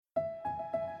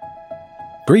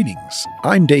Greetings,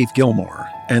 I'm Dave Gilmore,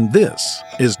 and this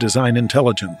is Design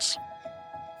Intelligence.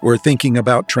 We're thinking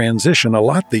about transition a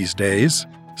lot these days.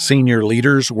 Senior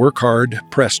leaders work hard,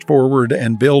 press forward,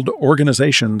 and build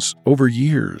organizations over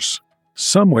years.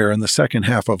 Somewhere in the second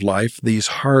half of life, these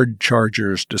hard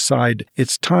chargers decide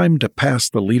it's time to pass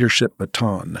the leadership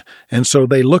baton, and so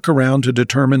they look around to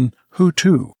determine who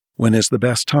to, when is the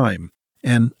best time,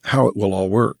 and how it will all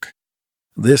work.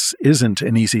 This isn't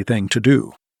an easy thing to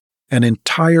do. An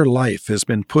entire life has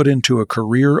been put into a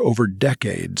career over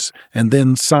decades, and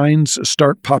then signs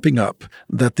start popping up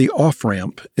that the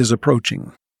off-ramp is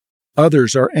approaching.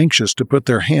 Others are anxious to put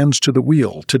their hands to the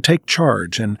wheel, to take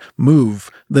charge and move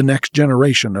the next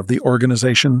generation of the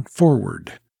organization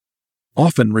forward.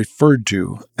 Often referred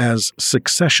to as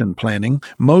succession planning,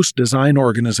 most design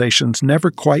organizations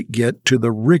never quite get to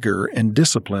the rigor and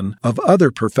discipline of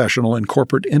other professional and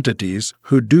corporate entities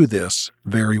who do this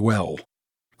very well.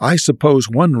 I suppose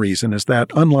one reason is that,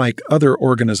 unlike other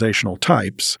organizational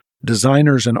types,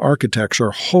 designers and architects are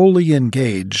wholly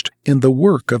engaged in the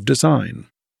work of design.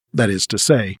 That is to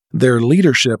say, their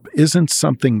leadership isn't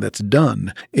something that's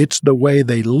done, it's the way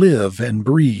they live and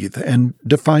breathe and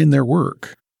define their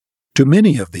work. To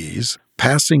many of these,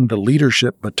 passing the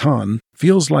leadership baton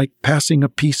feels like passing a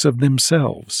piece of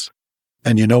themselves.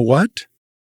 And you know what?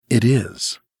 It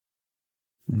is.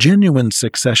 Genuine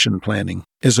succession planning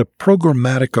is a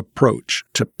programmatic approach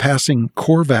to passing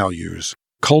core values,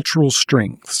 cultural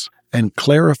strengths, and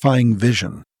clarifying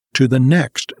vision to the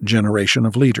next generation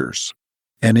of leaders.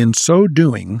 And in so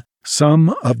doing,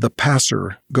 some of the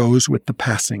passer goes with the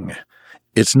passing.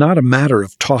 It's not a matter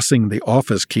of tossing the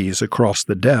office keys across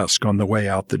the desk on the way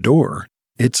out the door.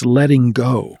 It's letting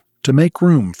go to make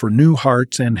room for new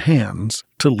hearts and hands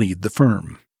to lead the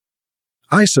firm.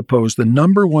 I suppose the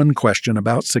number one question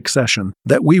about succession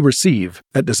that we receive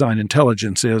at Design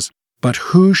Intelligence is, but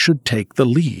who should take the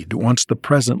lead once the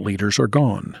present leaders are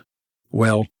gone?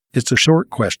 Well, it's a short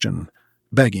question,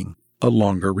 begging a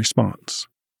longer response.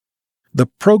 The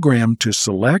program to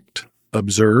select,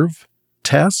 observe,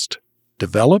 test,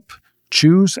 develop,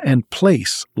 choose, and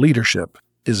place leadership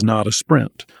is not a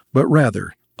sprint, but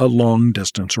rather a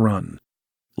long-distance run.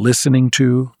 Listening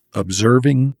to,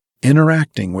 observing,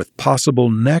 interacting with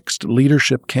possible next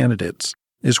leadership candidates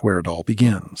is where it all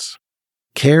begins.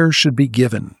 Care should be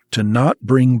given to not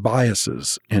bring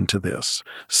biases into this.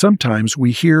 Sometimes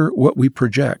we hear what we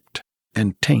project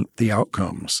and taint the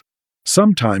outcomes.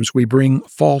 Sometimes we bring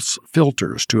false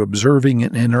filters to observing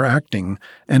and interacting,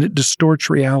 and it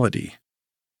distorts reality.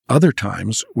 Other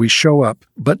times we show up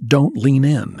but don't lean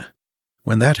in.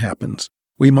 When that happens,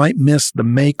 we might miss the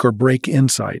make-or-break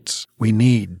insights we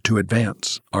need to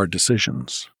advance our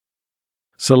decisions.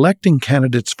 Selecting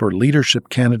candidates for leadership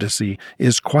candidacy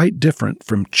is quite different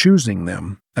from choosing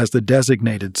them as the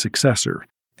designated successor,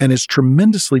 and is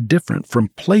tremendously different from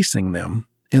placing them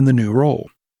in the new role.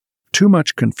 Too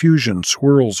much confusion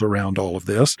swirls around all of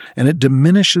this, and it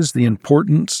diminishes the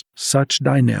importance such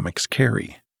dynamics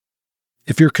carry.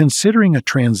 If you're considering a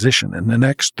transition in the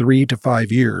next 3 to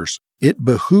 5 years, it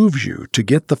behooves you to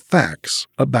get the facts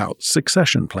about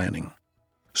succession planning.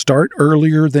 Start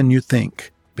earlier than you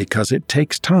think, because it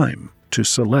takes time to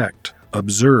select,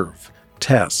 observe,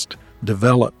 test,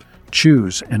 develop,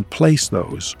 choose, and place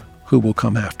those who will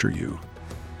come after you.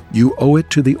 You owe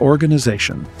it to the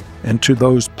organization and to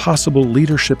those possible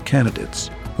leadership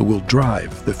candidates who will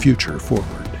drive the future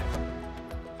forward.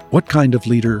 What kind of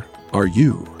leader are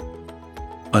you?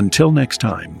 Until next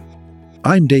time,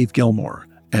 I'm Dave Gilmore,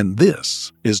 and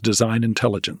this is Design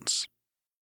Intelligence.